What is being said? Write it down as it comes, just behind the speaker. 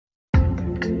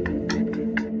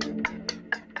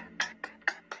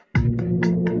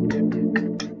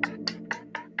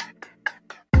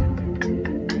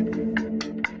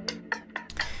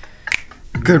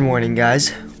Good morning,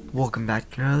 guys. Welcome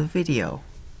back to another video.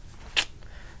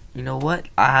 You know what?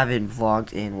 I haven't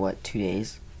vlogged in 2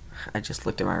 days. I just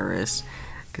looked at my wrist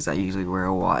because I usually wear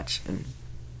a watch and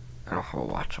I don't have a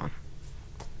watch on.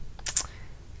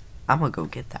 I'm gonna go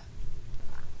get that.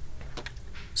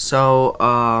 So,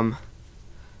 I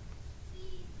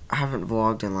haven't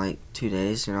vlogged in 2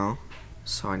 days,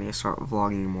 so I need to start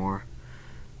vlogging more.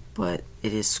 But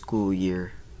it is school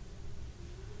year,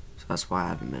 so that's why I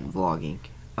haven't been vlogging.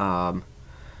 I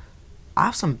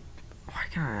have some. Why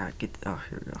can't I not get? Oh,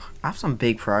 here we go. I have some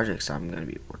big projects I'm gonna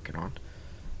be working on.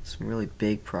 Some really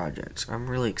big projects. I'm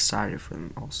really excited for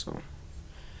them also.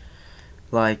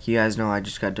 Like you guys know, I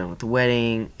just got done with the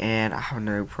wedding, and I have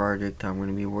another project that I'm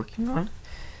gonna be working on.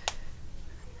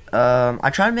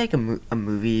 I tried to make a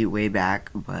movie way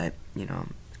back, but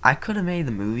I could have made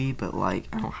the movie, but I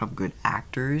don't have good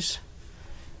actors.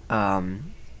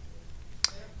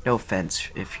 No offense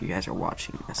if you guys are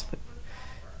watching this, but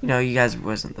you guys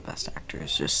wasn't the best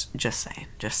actors. Just saying.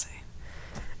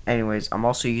 Anyways, I'm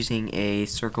also using a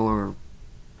circular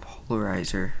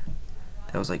polarizer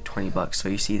that was like 20 bucks. So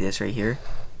you see this right here?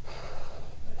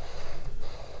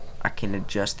 I can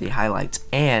adjust the highlights,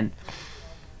 and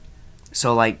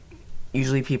so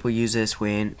usually people use this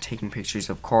when taking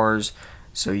pictures of cars,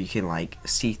 so you can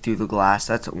see through the glass.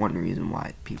 That's one reason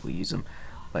why people use them.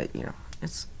 But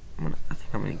I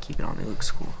think I'm gonna keep it on. It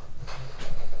looks cool.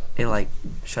 It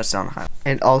shuts down the highlight.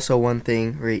 And also one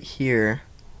thing right here.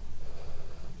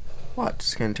 Watch,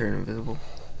 it's gonna turn invisible.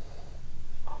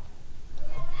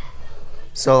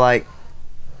 So I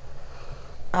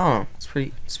don't know. It's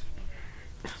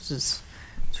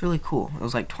really cool. It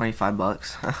was like 25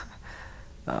 bucks.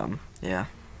 Yeah.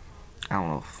 I don't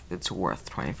know if it's worth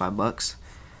 25 bucks.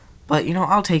 But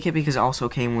I'll take it because it also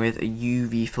came with a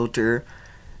UV filter,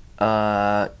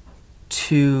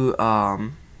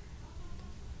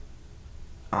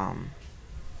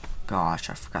 gosh,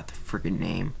 I forgot the friggin'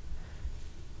 name.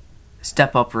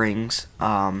 Step up rings.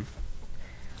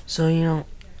 So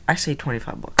I say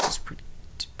 25 bucks is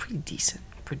pretty decent.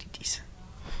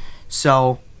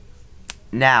 So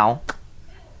now,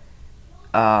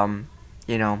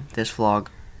 this vlog,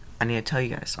 I need to tell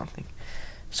you guys something.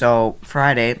 So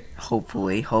Friday,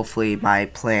 hopefully my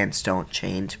plans don't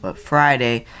change, but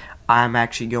Friday I'm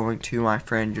actually going to my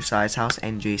friend Josiah's house,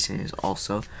 and Jason is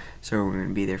also. So we're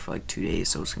gonna be there for 2 days,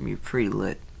 so it's gonna be pretty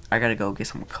lit. I gotta go get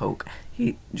some Coke.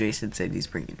 Jason said he's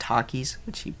bringing Takis,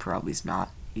 which he probably's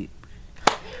not. He's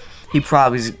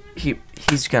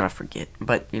gonna forget,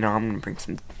 but I'm gonna bring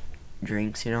some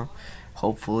drinks.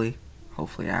 Hopefully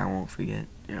I won't forget.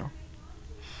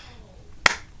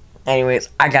 Anyways,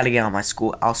 I gotta get on my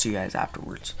school. I'll see you guys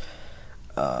afterwards.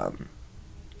 Yeah,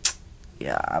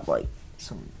 I have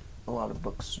a lot of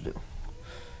books to do.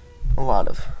 A lot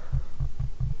of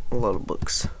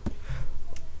books.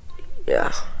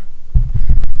 Yeah.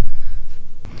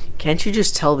 Can't you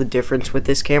just tell the difference with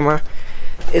this camera?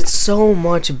 It's so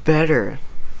much better.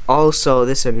 Also,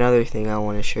 this is another thing I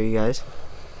want to show you guys.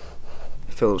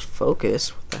 If it was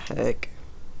focused, what the heck?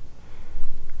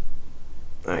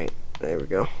 Alright, there we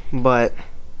go. But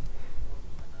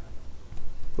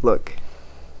look.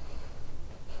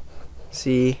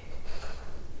 See?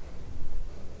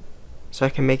 So I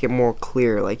can make it more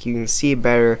clear, you can see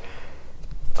better.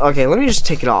 Okay, let me just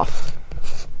take it off.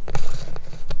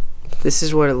 This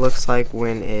is what it looks like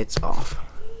when it's off.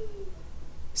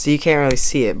 So you can't really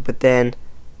see it, but then,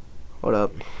 hold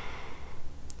up.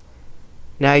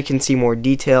 Now you can see more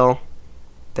detail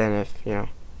than if,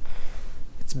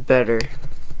 it's better.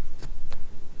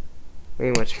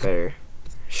 Way much better.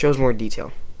 Shows more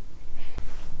detail.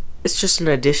 It's just an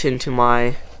addition to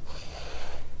my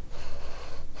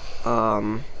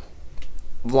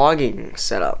vlogging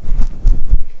setup.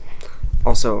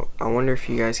 Also, I wonder if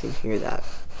you guys can hear that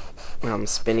when I'm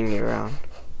spinning it around.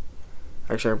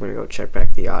 Actually, I'm gonna go check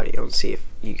back the audio and see if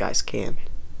you guys can.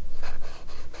 I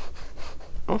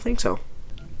don't think so.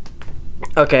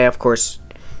 Okay, of course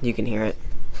you can hear it.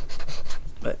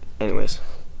 But anyways.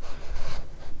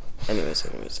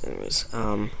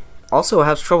 Also, I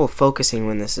have trouble focusing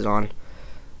when this is on.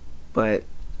 But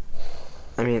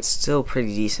I mean, it's still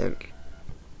pretty decent.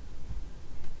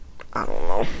 I don't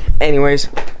know. Anyways,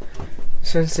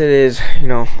 since it is,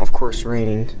 of course,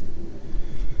 raining,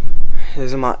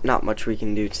 there's not much we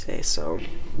can do today, so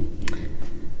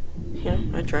yeah,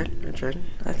 I tried.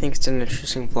 I think it's an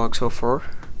interesting vlog so far.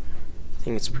 I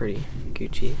think it's pretty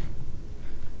Gucci.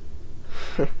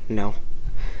 No.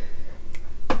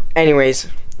 Anyways,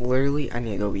 literally, I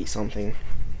need to go eat something.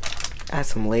 I had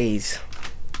some Lay's.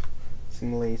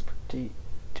 Potato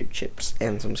chips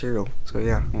and some cereal. So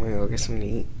yeah, I'm gonna go get something to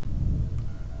eat.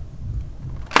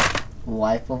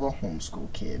 Life of a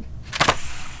homeschool kid.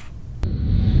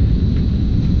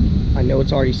 I know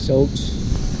it's already soaked,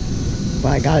 but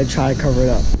I gotta try to cover it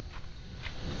up.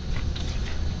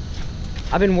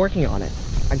 I've been working on it.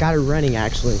 I got it running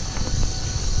actually.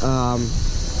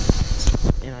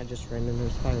 And I just ran into a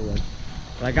spider web.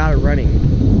 But I got it running.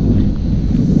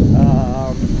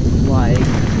 Like a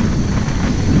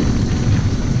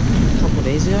couple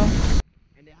days ago.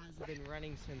 And it hasn't been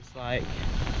running since like,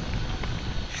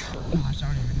 gosh, I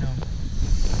don't even know.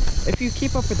 If you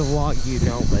keep up with the vlog, you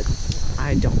know, but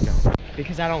I don't know.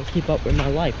 Because I don't keep up with my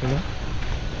life, you know?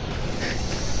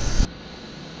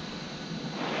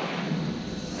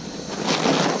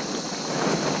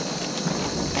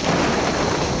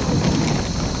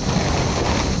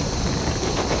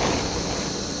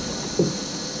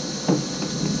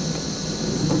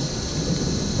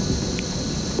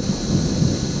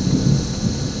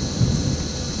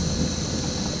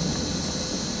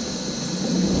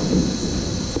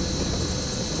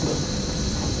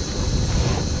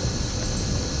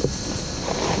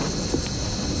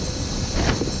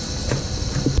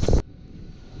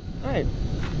 Alright,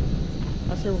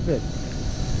 that's real good.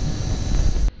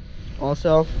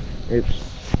 Also,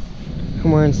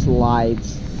 I'm wearing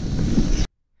slides.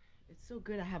 It's so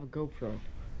good I have a GoPro.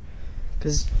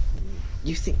 Cause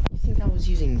you think I was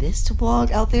using this to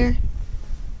vlog out there?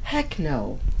 Heck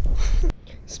no.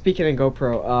 Speaking of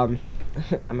GoPro,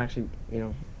 I'm actually,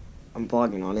 I'm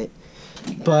vlogging on it.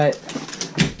 But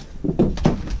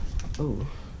oh,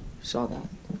 saw that.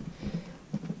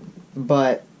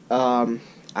 But I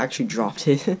actually dropped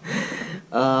it.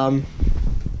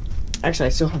 Actually, I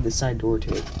still have the side door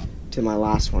to it, to my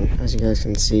last one, as you guys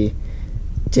can see.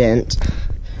 Dent.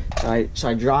 So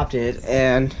I dropped it,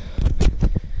 and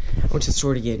I went to the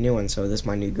store to get a new one. So this is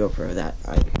my new GoPro that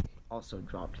I also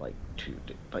dropped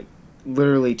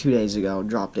literally 2 days ago.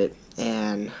 Dropped it,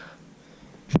 and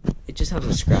it just has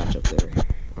a scratch up there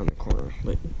on the corner,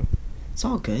 but it's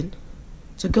all good.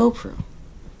 It's a GoPro.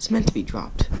 It's meant to be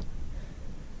dropped.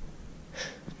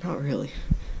 Not really.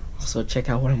 Also, check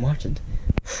out what I'm watching.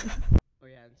 Oh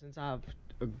yeah,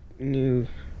 and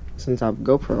since I have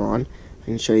GoPro on, I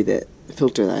can show you the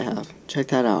filter that I have. Check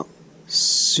that out.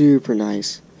 Super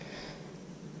nice.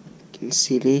 You can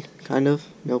see me, kind of.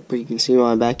 Nope, but you can see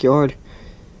my backyard.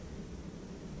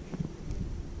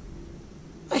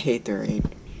 I hate the rain.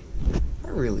 I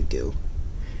really do.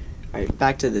 Alright,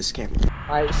 back to this camera.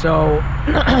 Alright, so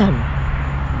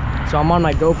I'm on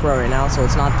my GoPro right now, so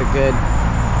it's not the good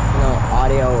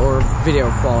audio or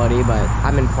video quality, but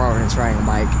I'm in Providence riding a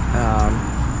bike,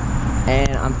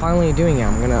 and I'm finally doing it.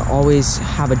 I'm gonna always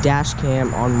have a dash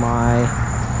cam on my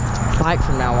bike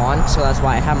from now on, so that's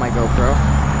why I have my GoPro.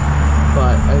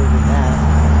 But other than that,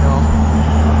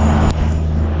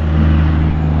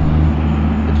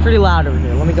 it's pretty loud over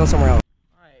here. Let me go somewhere else.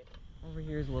 Alright, over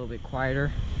here is a little bit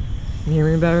quieter. Can you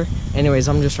hear me better? Anyways,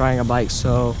 I'm just riding a bike,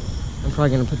 so I'm probably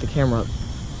gonna put the camera up.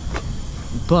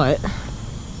 But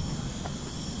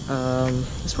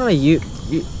that's what I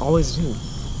always do.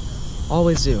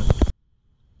 Always do.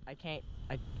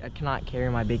 I cannot carry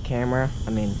my big camera. I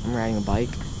mean, I'm riding a bike.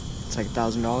 It's like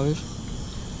 $1,000.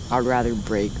 I'd rather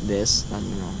break this than,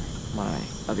 my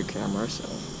other camera, so.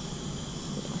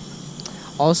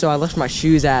 Also, I left my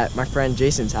shoes at my friend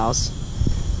Jason's house,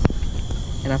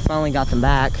 and I finally got them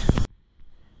back.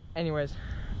 Anyways,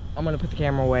 I'm gonna put the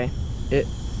camera away.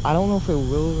 I don't know if it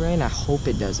will rain. I hope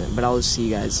it doesn't, but I'll just see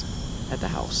you guys at the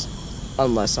house,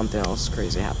 unless something else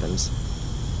crazy happens.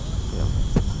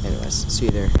 Anyways, see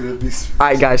you there.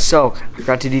 Alright guys, so I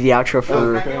forgot to do the outro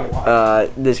for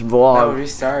this vlog. No,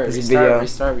 restart.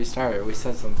 We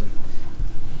said something.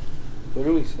 What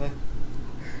did we say?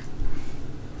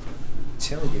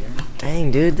 Chill, dude. Dang,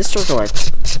 dude, this doesn't work.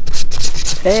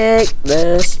 Take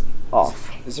this off.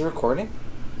 Is it recording?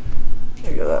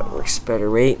 There you go, that works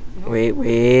better. Wait.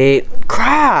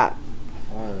 Crap!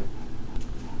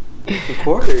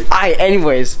 Recorded.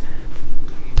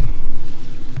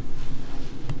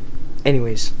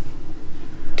 Anyways.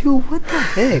 Dude, what the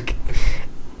heck?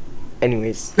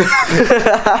 Anyways.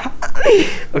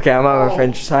 Okay, I'm at my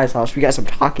friend Josiah's house. We got some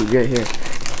talkie right here.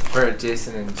 For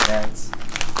Jason and Chance.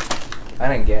 I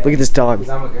didn't get it. Look at this dog. Because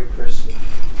I'm a good Christian.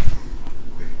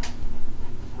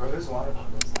 Bro, there's water bottles.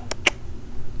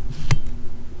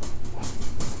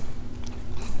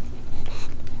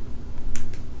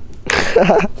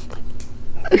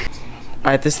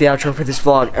 Alright, this is the outro for this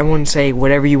vlog. Everyone say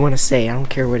whatever you want to say. I don't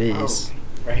care what it is.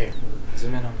 Right here.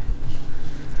 Zoom in on me.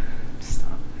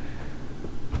 Stop.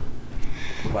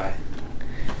 Bye.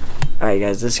 Alright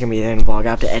guys, this is going to be the end of the vlog. I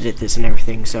have to edit this and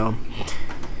everything, so.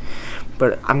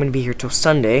 But I'm going to be here till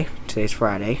Sunday today's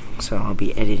Friday, so I'll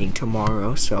be editing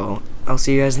tomorrow. So I'll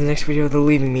see you guys in the next video. They're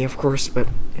leaving me, of course, but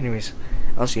anyways,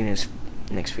 I'll see you in this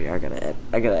next video. I gotta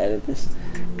edit this.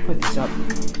 Put this up.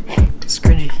 It's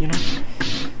cringy, you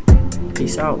know.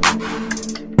 Peace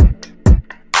out.